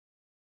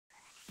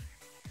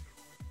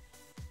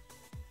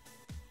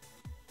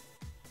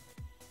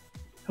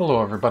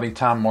Hello everybody,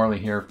 Tom Morley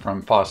here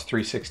from FOSS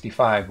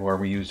 365, where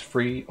we use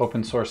free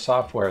open source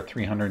software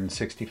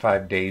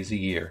 365 days a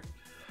year.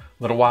 A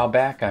little while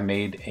back I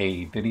made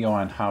a video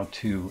on how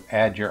to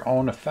add your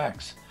own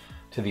effects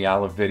to the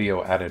Olive video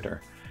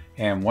editor,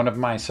 and one of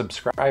my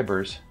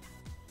subscribers,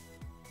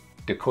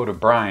 Dakota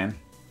Bryan,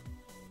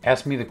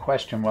 asked me the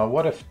question, well,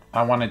 what if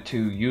I wanted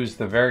to use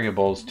the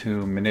variables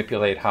to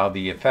manipulate how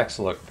the effects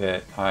look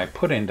that I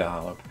put into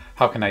Olive?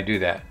 How can I do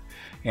that?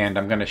 And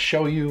I'm going to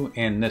show you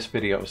in this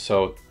video.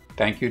 So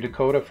thank you,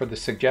 Dakota, for the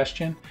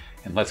suggestion,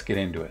 and let's get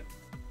into it.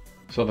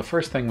 So the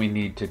first thing we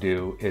need to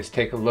do is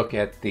take a look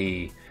at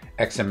the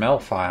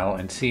XML file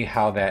and see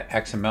how that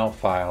XML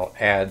file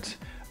adds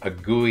a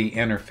GUI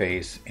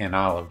interface in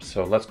Olive.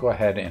 So let's go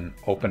ahead and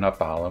open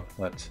up Olive.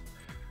 Let's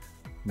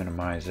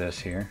minimize this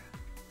here.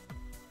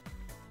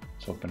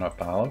 Let's open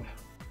up Olive.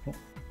 Oh,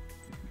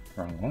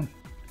 wrong one.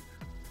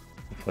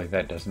 Hopefully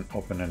that doesn't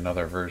open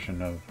another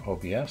version of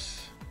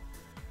OBS.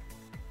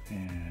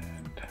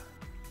 And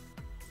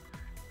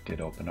did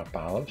open up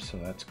Olive, so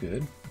that's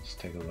good. Let's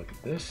take a look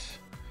at this.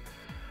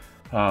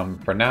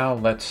 For now,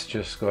 let's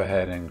just go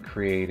ahead and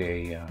create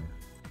a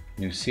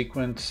new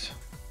sequence.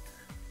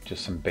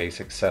 Just some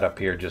basic setup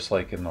here, just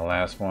like in the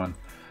last one.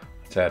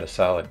 Let's add a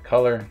solid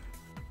color,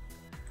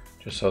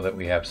 just so that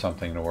we have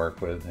something to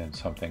work with, and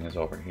something is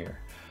over here,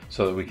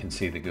 so that we can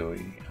see the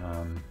GUI.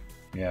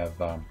 We have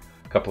a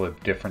couple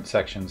of different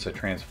sections, a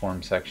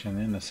transform section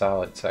and a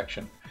solid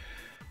section.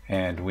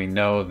 And we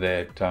know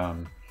that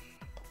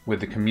with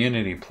the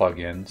community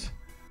plugins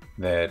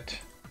that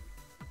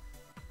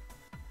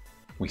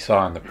we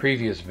saw in the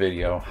previous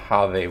video,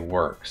 how they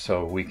work.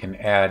 So we can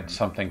add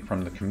something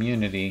from the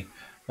community.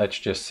 Let's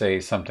just say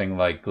something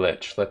like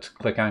glitch. Let's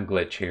click on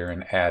glitch here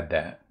and add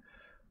that.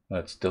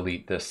 Let's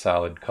delete this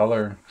solid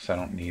color because I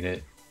don't need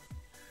it.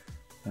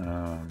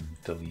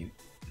 Delete,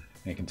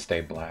 make it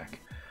stay black.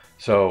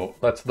 So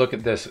let's look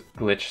at this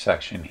glitch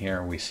section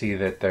here. We see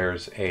that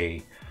there's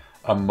a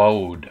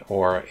mode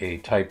or a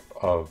type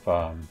of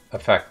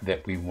effect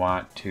that we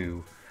want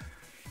to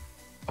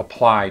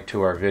apply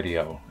to our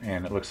video,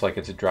 and it looks like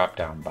it's a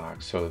drop-down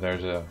box. So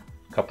there's a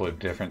couple of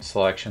different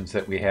selections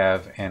that we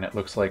have, and it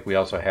looks like we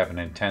also have an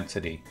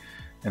intensity,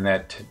 and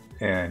that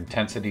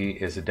intensity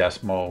is a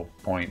decimal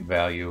point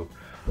value,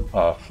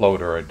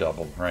 float or a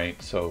double,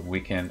 right? So we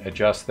can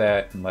adjust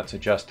that, and let's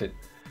adjust it.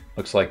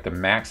 Looks like the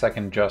max I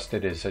can adjust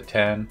it is a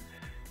 10,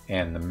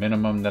 and the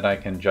minimum that I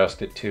can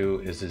adjust it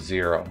to is a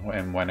 0.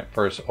 And when it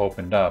first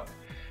opened up,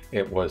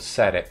 it was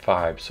set at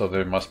 5. So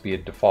there must be a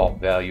default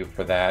value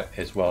for that,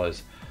 as well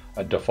as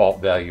a default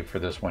value for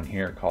this one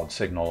here called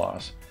signal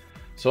loss.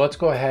 So let's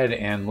go ahead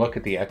and look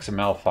at the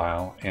XML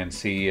file and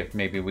see if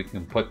maybe we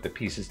can put the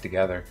pieces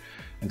together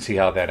and see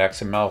how that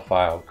XML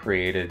file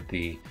created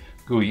the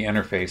GUI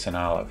interface in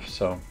Olive.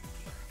 So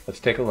let's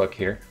take a look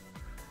here.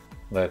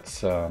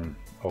 Let's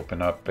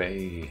open up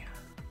a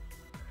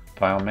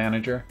file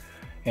manager.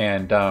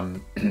 And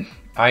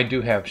I do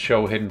have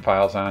show hidden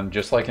files on,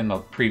 just like in the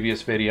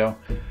previous video.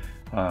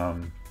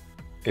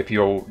 If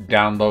you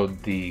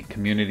download the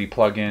community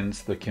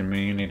plugins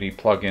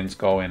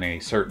go in a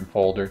certain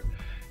folder,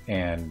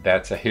 and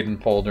that's a hidden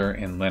folder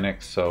in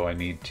Linux. So I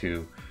need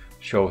to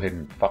show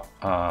hidden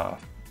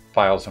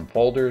files and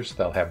folders.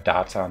 They'll have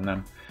dots on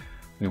them.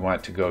 We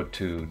want to go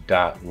to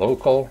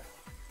 .local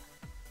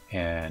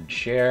and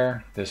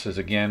share. This is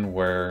again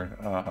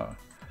where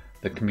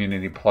the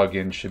community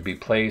plugin should be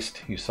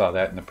placed. You saw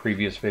that in the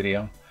previous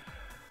video.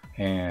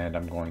 And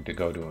I'm going to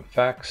go to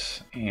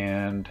effects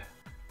and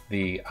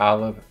the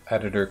Olive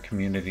editor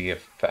community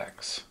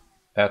effects.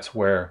 That's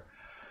where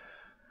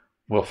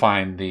we'll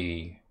find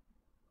the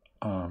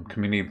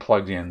community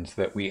plugins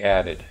that we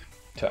added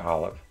to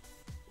Olive.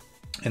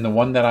 And the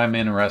one that I'm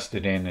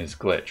interested in is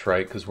glitch,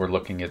 right? Because we're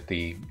looking at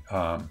the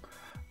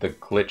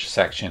glitch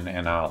section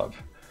in Olive.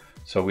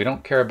 So we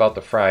don't care about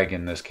the frag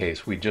in this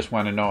case. We just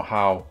want to know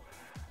how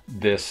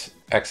this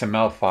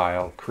XML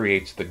file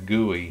creates the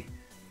GUI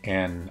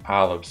in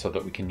Olive so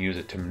that we can use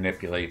it to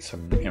manipulate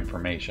some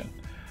information.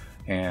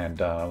 And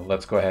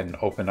let's go ahead and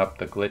open up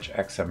the glitch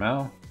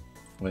XML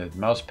with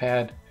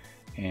mousepad,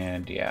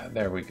 and yeah,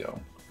 there we go.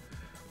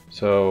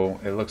 So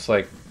it looks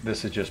like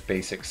this is just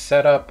basic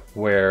setup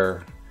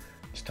where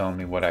it's telling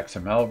me what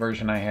XML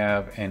version I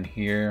have, and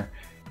here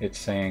it's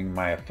saying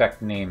my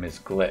effect name is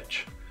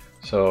glitch.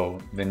 So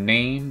the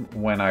name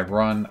when I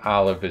run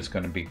Olive is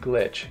going to be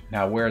glitch.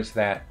 Now where's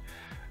that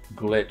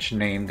glitch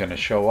name going to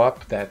show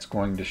up? That's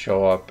going to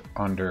show up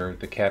under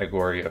the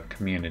category of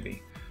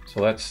community.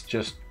 So let's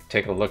just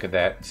take a look at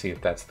that and see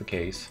if that's the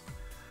case.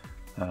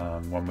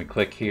 When we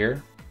click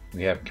here,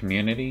 we have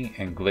community,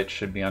 and glitch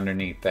should be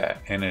underneath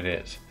that, and it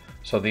is.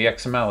 So the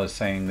XML is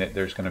saying that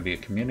there's going to be a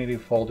community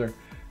folder,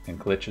 and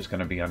glitch is going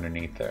to be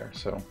underneath there.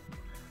 So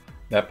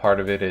that part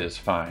of it is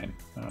fine.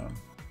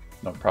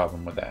 No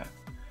problem with that.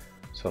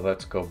 So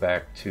let's go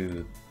back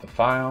to the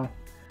file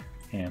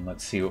and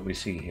let's see what we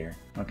see here.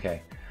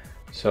 Okay,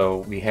 so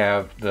we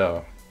have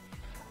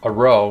a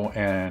row,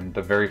 and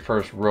the very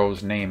first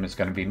row's name is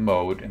going to be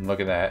mode, and look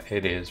at that,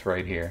 it is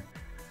right here.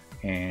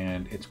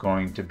 and it's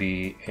going to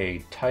be a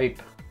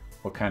type.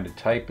 What kind of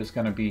type is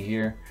going to be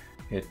here?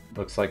 It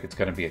looks like it's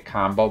going to be a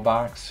combo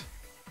box.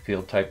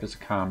 Field type is a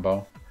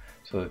combo.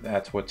 So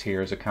that's what's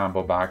here is a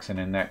combo box, and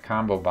in that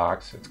combo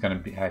box it's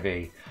going to have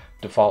a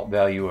default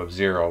value of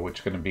 0, which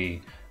is going to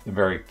be the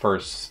very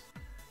first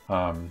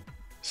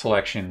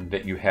selection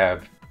that you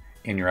have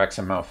in your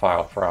XML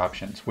file for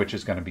options, which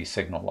is going to be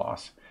signal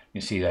loss.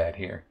 You see that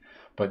here.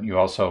 But you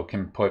also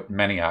can put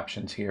many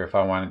options here. If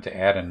I wanted to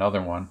add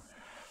another one,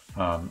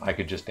 I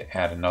could just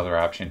add another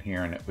option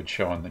here and it would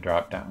show in the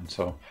drop down.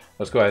 So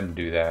let's go ahead and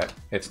do that.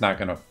 It's not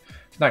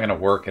gonna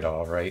work at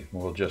all, right?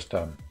 We'll just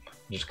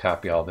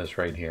copy all this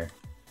right here.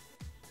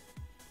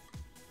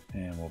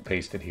 And we'll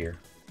paste it here.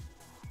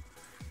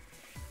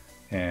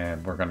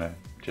 And we're gonna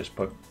just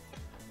put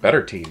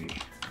Better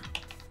TV.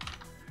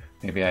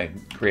 Maybe I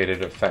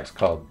created effects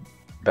called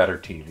Better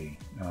TV.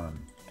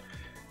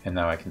 And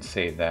now I can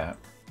save that.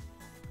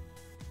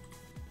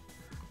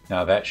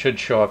 Now that should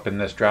show up in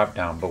this drop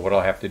down, but what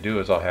I'll have to do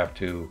is I'll have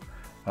to,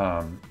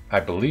 I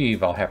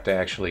believe I'll have to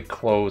actually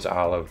close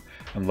Olive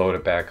and load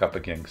it back up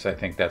again, because I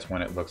think that's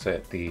when it looks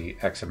at the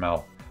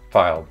XML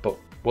file. But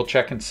we'll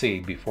check and see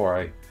before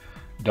I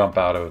dump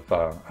out of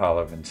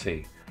Olive and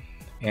see.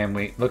 And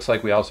looks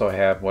like we also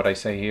have what I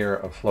say here,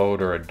 a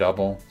float or a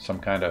double, some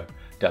kind of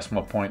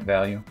decimal point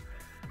value.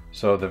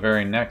 So the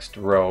very next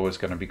row is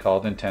going to be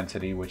called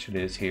intensity, which it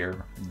is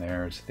here. And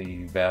there's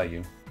the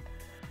value.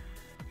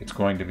 It's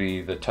going to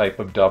be the type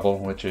of double,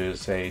 which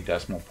is a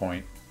decimal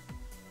point.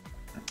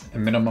 The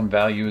minimum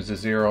value is a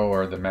 0,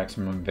 or the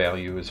maximum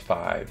value is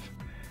 5.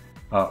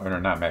 Or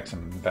not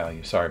maximum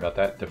value, sorry about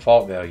that.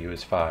 Default value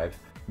is 5.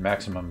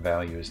 Maximum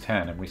value is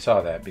 10, and we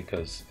saw that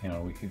because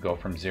we could go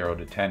from 0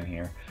 to 10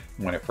 here.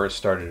 When it first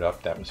started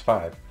up, that was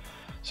 5.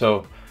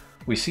 So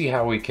we see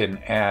how we can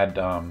add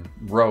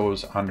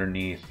rows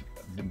underneath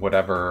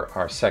whatever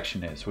our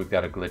section is. We've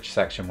got a glitch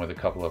section with a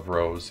couple of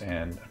rows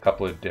and a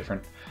couple of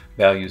different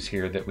values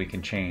here that we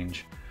can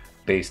change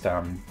based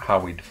on how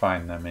we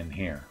define them in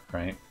here,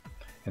 right?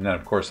 And then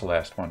of course the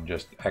last one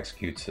just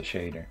executes the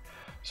shader.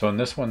 So in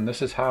this one,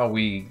 this is how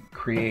we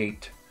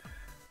create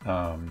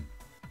an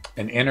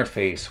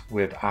interface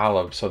with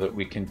Olive so that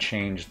we can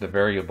change the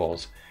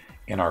variables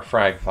in our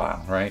frag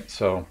file, right?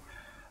 So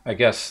I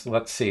guess,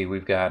 let's see,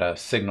 we've got a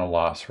signal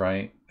loss,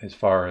 right, as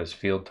far as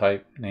field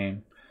type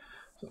name.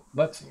 So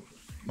let's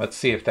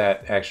see if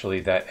that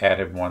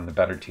added one, the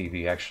Better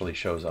TV, actually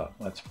shows up.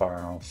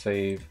 I'll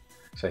save,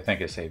 because I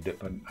think I saved it,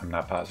 but I'm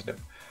not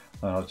positive.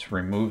 Let's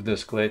remove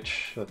this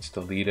glitch. Let's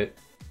delete it.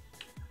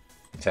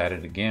 Let's add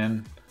it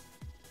again.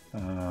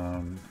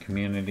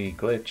 Community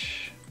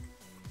glitch.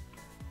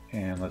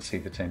 And let's see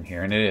if it's in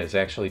here. And it is.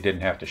 Actually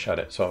didn't have to shut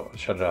it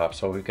off.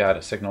 So we've got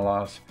a signal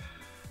loss.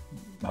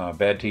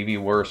 Bad TV,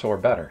 worse, or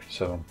better.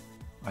 So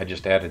I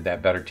just added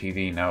that Better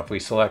TV. Now if we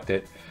select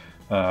it,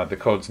 the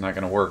code's not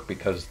going to work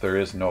because there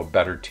is no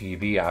Better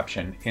TV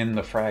option in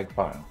the frag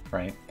file,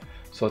 right?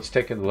 So let's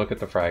take a look at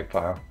the frag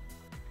file.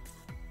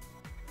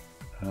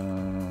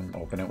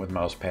 Open it with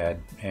mousepad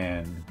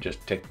and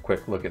just take a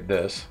quick look at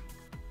this.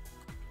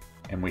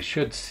 And we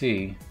should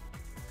see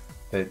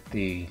that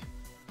the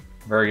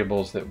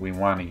variables that we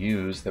want to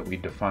use that we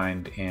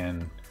defined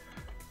in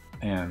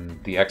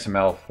the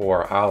XML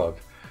for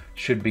Olive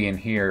should be in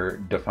here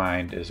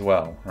defined as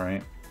well,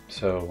 right?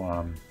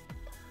 So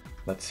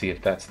let's see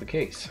if that's the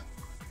case.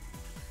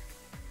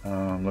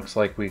 Looks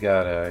like we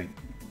got a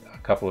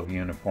couple of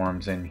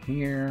uniforms in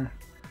here.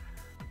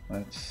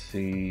 Let's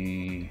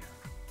see.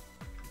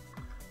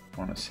 I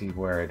want to see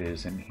where it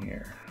is in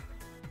here.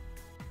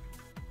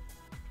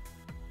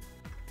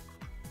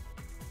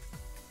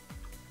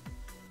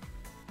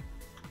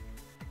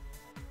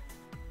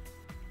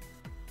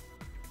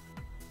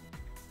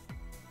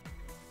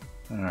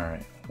 All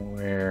right,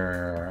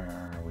 where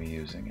are we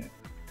using it?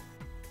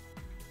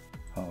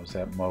 Oh, is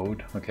that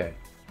mode? Okay.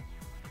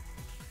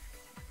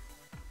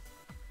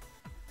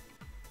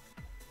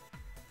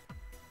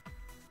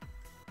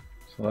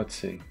 So let's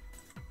see.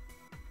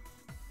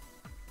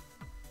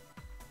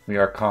 We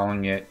are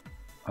calling it,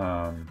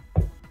 the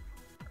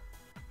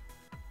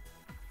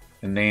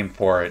name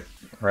for it,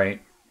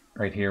 right?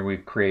 Right here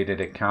we've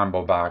created a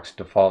combo box,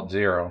 default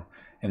 0,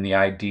 and the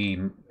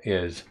ID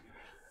is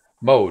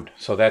mode,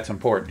 so that's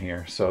important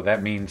here. So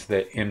that means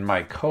that in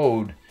my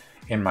code,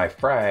 in my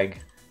frag,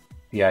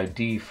 the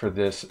ID for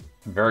this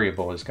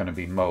variable is going to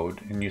be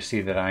mode, and you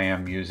see that I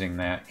am using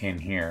that in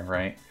here,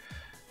 right?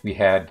 We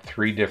had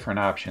 3 different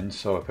options,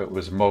 so if it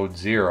was mode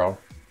 0,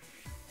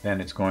 then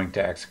it's going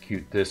to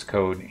execute this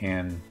code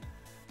in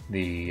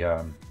the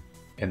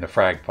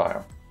frag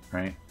file,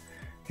 right?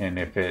 And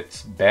if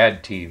it's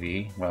bad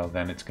TV, well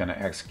then it's going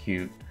to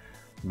execute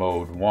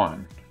mode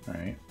 1,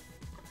 right?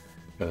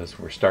 Because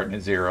we're starting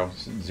at 0.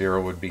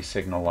 0 would be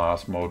signal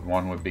loss, mode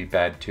 1 would be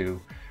bad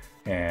 2,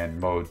 and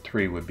mode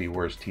 3 would be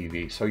worse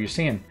TV. So you're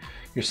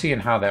seeing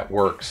how that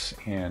works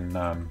and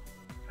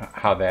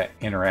how that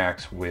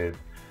interacts with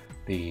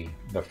the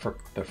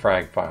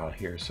frag file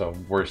here. So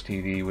worse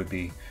TV would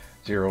be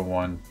 0,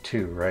 1,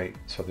 2, right?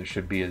 So there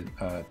should be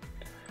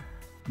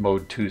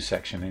mode 2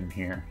 section in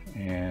here,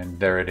 and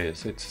there it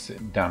is. It's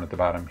down at the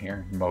bottom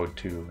here, mode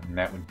 2, and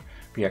that would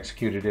be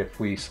executed if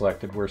we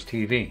selected Where's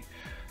TV.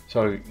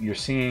 So you're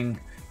seeing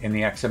in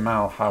the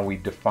XML how we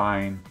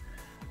define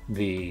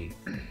the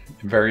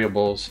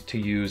variables to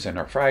use in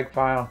our frag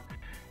file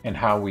and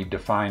how we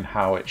define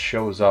how it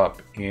shows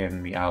up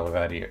in the Olive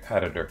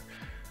editor.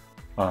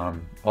 A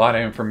lot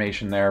of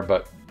information there,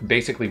 but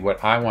basically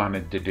what I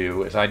wanted to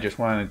do is I just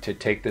wanted to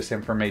take this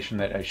information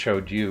that I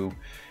showed you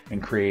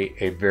and create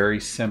a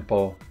very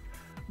simple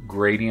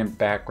gradient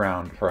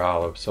background for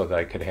Olive so that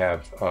I could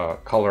have a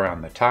color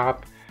on the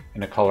top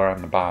and a color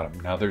on the bottom.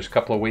 Now there's a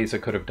couple of ways I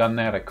could have done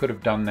that. I could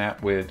have done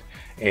that with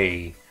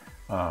a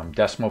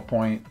decimal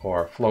point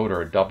or a float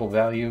or a double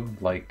value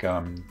like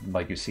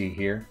you see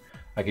here.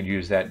 I could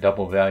use that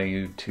double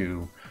value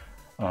to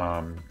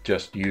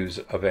just use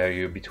a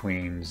value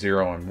between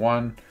 0 and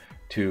 1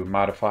 to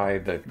modify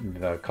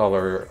the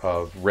color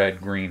of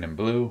red, green, and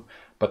blue.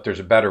 But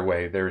there's a better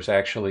way. There's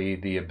actually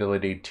the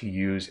ability to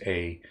use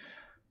a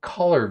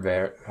color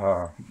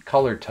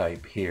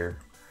type here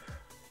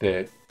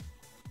that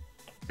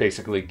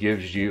basically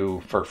gives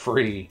you for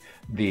free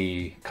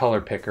the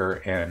color picker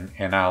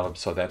and Olive,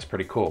 so that's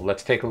pretty cool.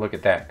 Let's take a look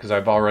at that, because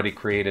I've already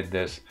created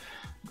this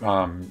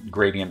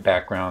gradient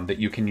background that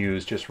you can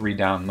use. Just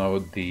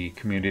re-download the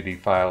community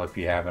file if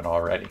you haven't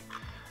already.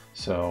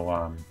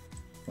 So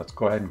let's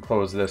go ahead and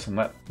close this,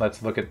 and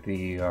let's look at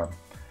the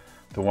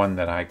one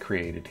that I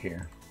created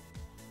here.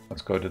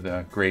 Let's go to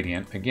the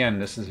gradient. Again,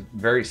 this is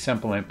very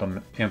simple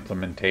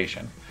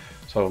implementation.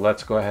 So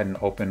let's go ahead and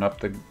open up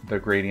the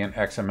gradient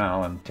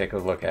XML and take a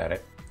look at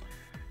it.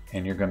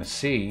 And you're going to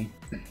see,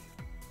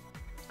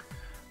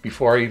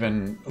 before I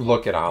even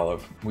look at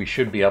Olive, we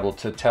should be able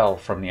to tell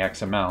from the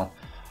XML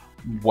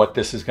what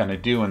this is going to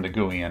do in the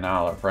GUI in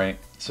Olive, right?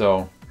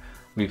 So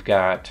we've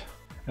got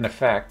an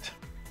effect,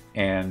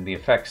 and the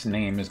effect's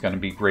name is going to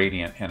be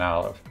gradient in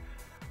Olive.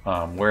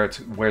 Where's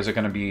it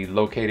going to be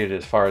located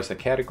as far as the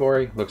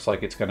category? Looks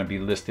like it's going to be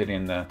listed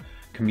in the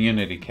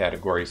community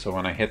category. So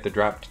when I hit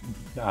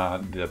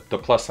the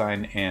plus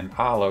sign in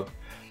Olive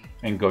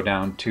and go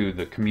down to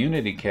the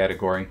community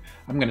category,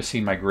 I'm going to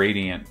see my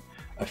gradient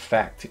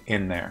effect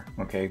in there,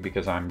 okay,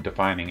 because I'm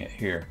defining it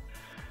here.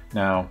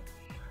 Now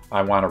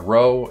I want a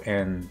row,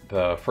 and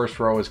the first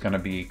row is going to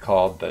be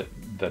called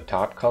the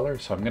top color.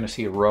 So I'm going to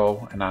see a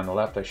row, and on the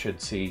left I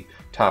should see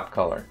top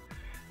color.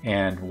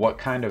 And what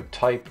kind of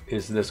type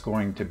is this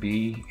going to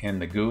be in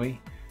the GUI?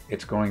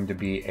 It's going to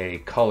be a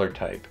color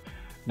type.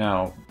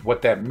 Now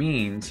what that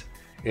means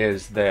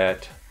is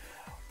that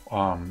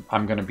I'm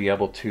going to be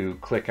able to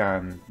click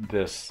on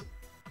this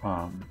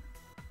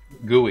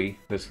GUI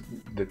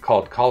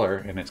called color,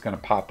 and it's going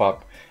to pop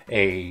up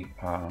a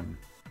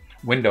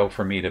window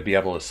for me to be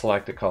able to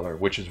select a color,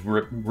 which is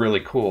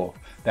really cool.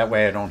 That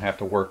way I don't have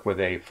to work with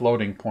a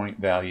floating point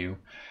value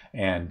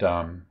and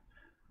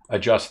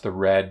adjust the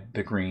red,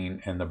 the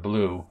green, and the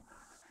blue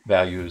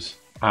values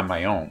on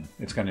my own.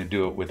 It's going to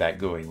do it with that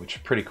GUI, which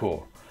is pretty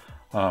cool.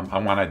 I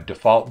want a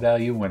default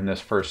value when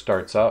this first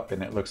starts up,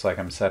 and it looks like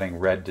I'm setting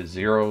red to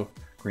 0,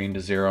 green to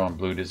 0, and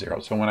blue to 0.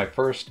 So when I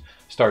first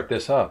start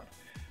this up,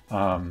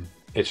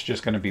 it's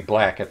just going to be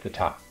black at the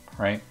top,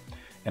 right?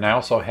 And I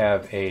also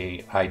have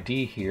a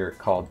ID here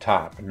called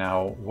top.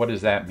 Now what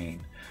does that mean?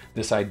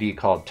 This ID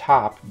called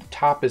top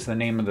is the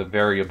name of the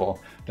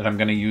variable that I'm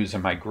going to use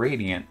in my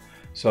gradient,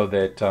 so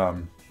that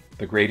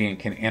the gradient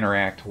can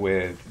interact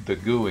with the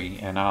GUI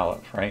and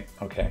Olive, right?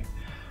 Okay.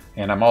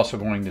 And I'm also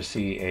going to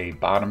see a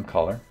bottom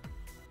color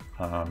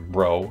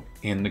row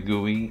in the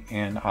GUI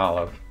and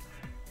Olive,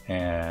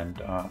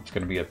 and it's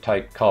going to be a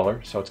type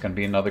color, so it's going to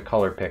be another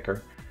color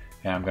picker.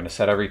 And I'm going to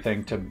set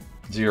everything to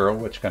 0,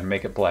 which is going to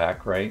make it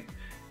black, right?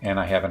 And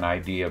I have an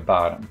ID of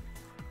bottom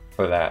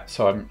for that.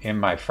 So in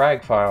my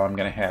frag file, I'm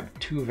going to have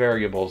two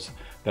variables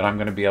that I'm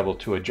going to be able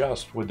to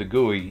adjust with the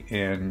GUI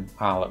in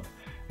Olive.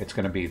 It's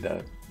going to be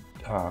the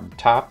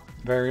top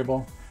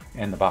variable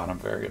and the bottom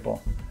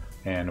variable.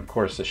 And of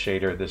course the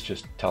shader, this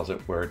just tells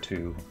it where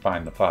to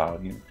find the file.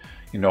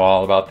 You know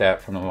all about that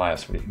from the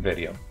last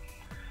video.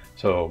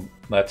 So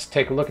let's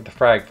take a look at the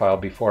frag file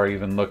before I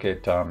even look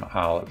at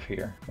Olive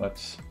here.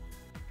 Let's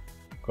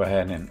go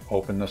ahead and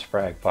open this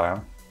frag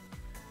file.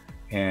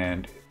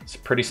 And it's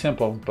pretty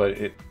simple, but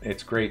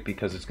it's great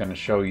because it's going to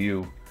show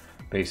you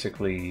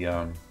basically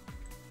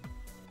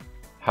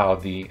how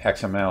the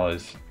XML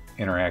is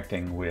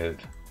interacting with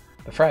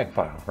the frag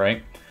file,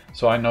 right?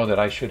 So I know that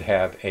I should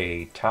have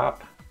a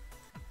top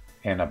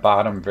and a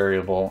bottom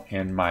variable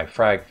in my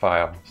frag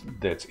file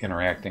that's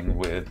interacting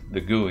with the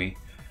GUI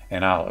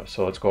and Olive.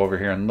 So let's go over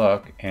here and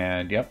look,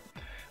 and yep,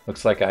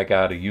 looks like I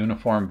got a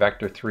uniform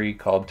vector3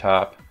 called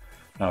top.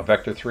 Now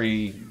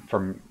vector3,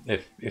 from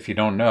if you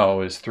don't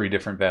know, is 3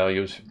 different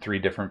values, 3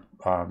 different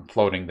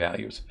floating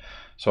values.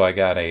 So I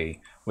got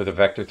with a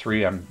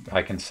vector3,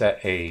 I can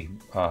set a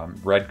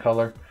red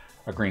color,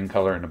 a green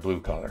color, and a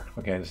blue color.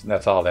 Okay,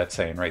 that's all that's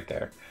saying right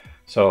there.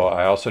 So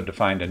I also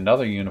defined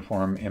another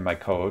uniform in my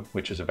code,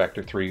 which is a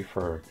vector3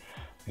 for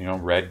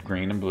red,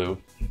 green, and blue,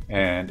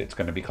 and it's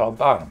going to be called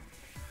bottom.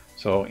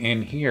 So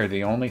in here,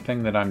 the only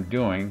thing that I'm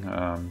doing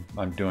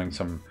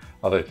some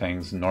other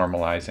things,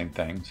 normalizing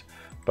things,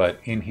 but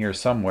in here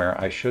somewhere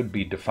I should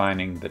be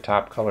defining the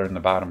top color and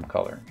the bottom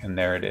color, and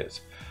there it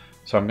is.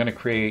 So I'm going to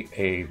create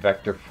a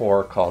vector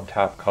 4 called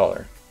top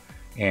color,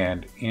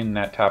 and in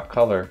that top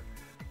color,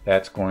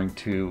 that's going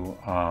to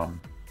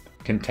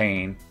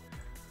contain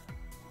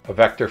a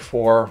vector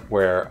 4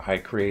 where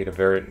I've created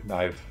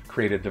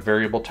the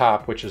variable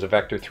top, which is a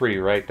vector 3,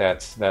 right?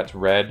 That's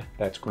red,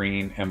 that's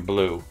green, and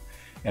blue.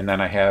 And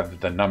then I have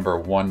the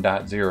number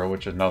 1.0,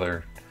 which is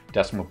another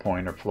decimal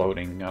point or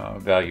floating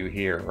value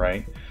here,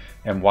 right?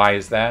 And why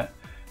is that?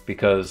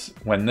 Because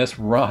when this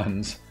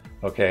runs,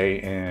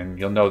 okay, and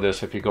you'll know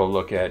this if you go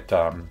look at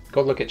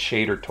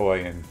Shader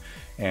Toy,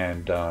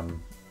 and I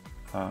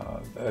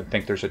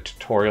think there's a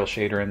tutorial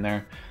shader in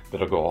there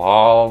that'll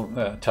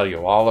go tell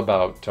you all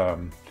about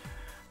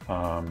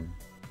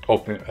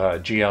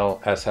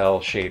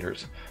GLSL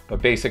shaders. But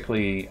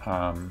basically,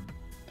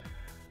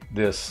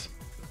 this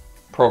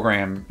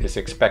program is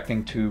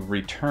expecting to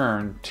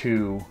return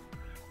to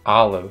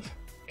Olive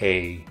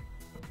a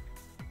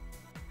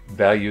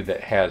value that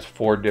has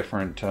 4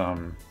 different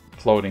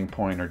floating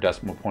point or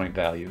decimal point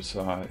values.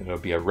 It'll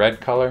be a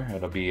red color,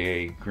 it'll be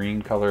a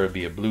green color, it'll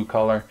be a blue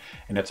color,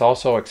 and it's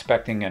also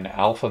expecting an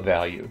alpha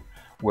value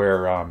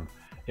where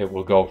it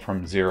will go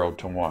from 0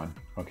 to 1.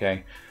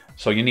 Okay,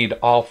 so you need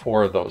all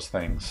 4 of those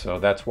things. So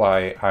that's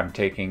why I'm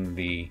taking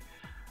the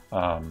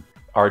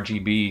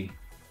RGB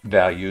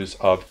values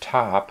of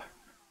top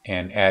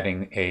and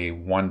adding a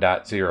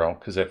 1.0,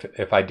 because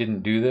if I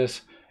didn't do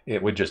this,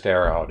 it would just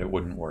error out, it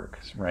wouldn't work,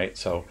 right?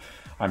 So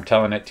I'm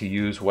telling it to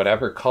use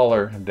whatever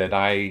color that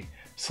I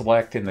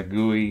select in the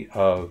GUI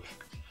of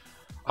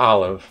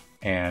Olive,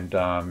 and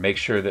make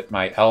sure that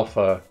my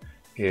alpha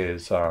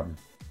is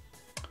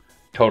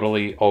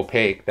totally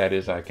opaque. That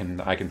is, I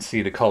can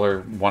see the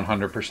color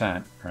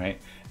 100%, right?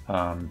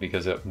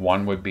 Because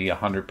 1 would be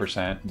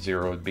 100%,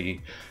 0 would be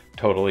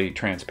totally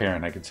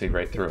transparent. I could see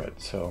right through it.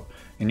 So,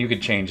 and you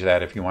could change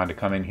that if you wanted to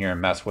come in here and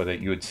mess with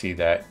it. You would see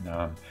that.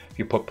 If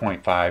you put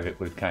 0.5, it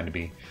would kind of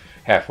be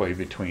halfway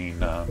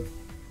between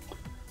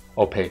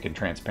opaque and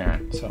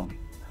transparent. So,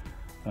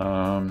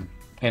 and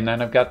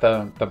then I've got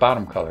the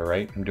bottom color,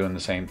 right? I'm doing the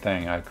same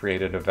thing. I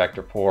created a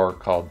vector 4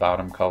 called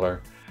bottom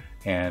color,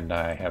 and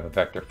I have a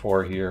vector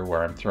 4 here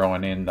where I'm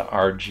throwing in the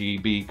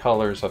RGB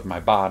colors of my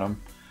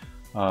bottom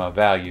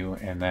value,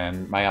 and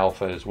then my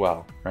alpha as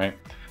well, right?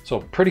 So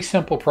pretty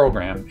simple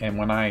program, and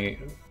when I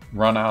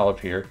run Olive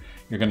here,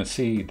 you're going to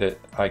see that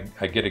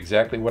I get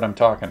exactly what I'm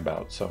talking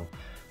about. So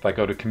if I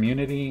go to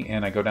community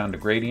and I go down to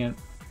gradient,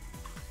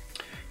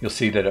 you'll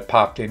see that it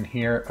popped in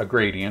here a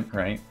gradient,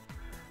 right?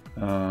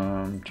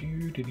 Let me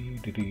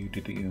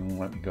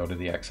go to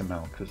the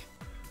XML, because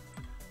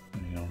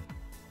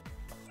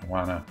I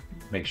want to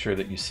make sure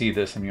that you see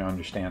this and you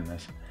understand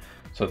this.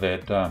 So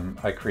that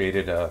I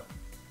created a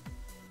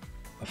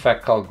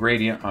effect called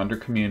gradient under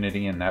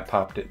community, and that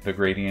popped the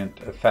gradient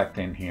effect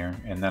in here,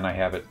 and then I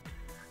have it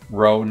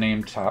row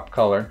named top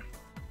color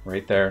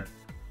right there.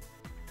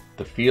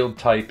 The field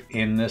type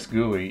in this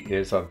GUI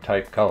is of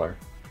type color.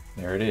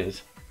 There it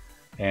is,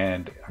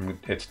 and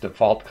its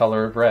default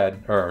color of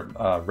red, or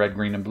red,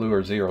 green, and blue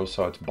are 0,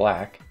 so it's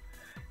black.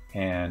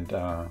 And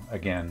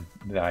again,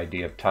 the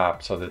idea of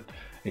top, so that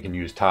you can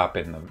use top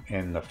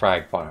in the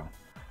frag file.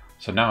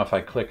 So now if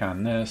I click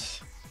on this,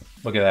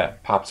 look at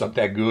that, pops up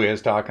that GUI I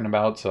was talking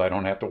about, so I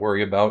don't have to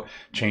worry about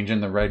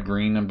changing the red,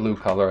 green, and blue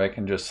color. I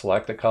can just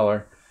select the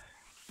color,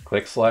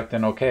 click select,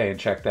 and OK, and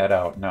check that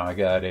out. Now I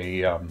got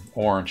a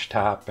orange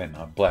top and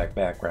a black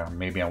background.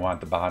 Maybe I want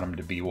the bottom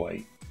to be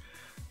white.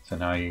 So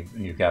now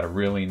you've got a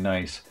really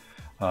nice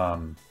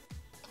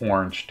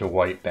orange to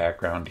white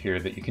background here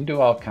that you can do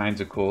all kinds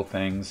of cool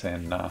things.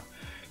 And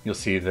you'll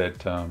see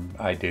that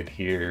I did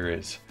here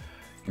is,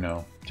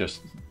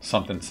 just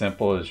something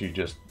simple as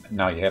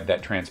now you have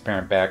that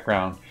transparent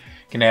background.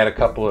 You can add a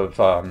couple of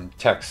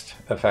text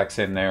effects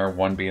in there,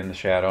 one being the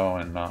shadow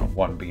and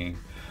one being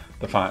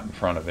the font in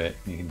front of it.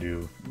 You can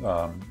do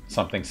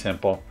something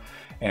simple,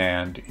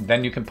 and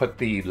then you can put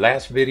the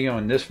last video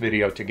and this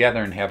video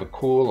together and have a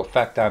cool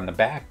effect on the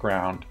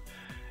background,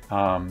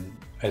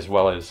 as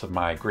well as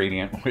my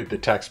gradient with the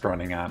text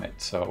running on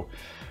it. So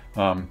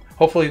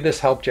hopefully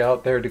this helped you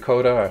out there,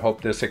 Dakota. I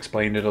hope this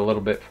explained it a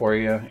little bit for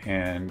you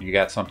and you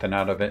got something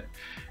out of it.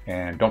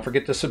 And don't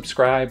forget to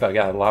subscribe. I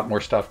got a lot more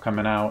stuff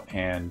coming out,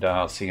 and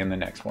I'll see you in the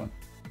next one.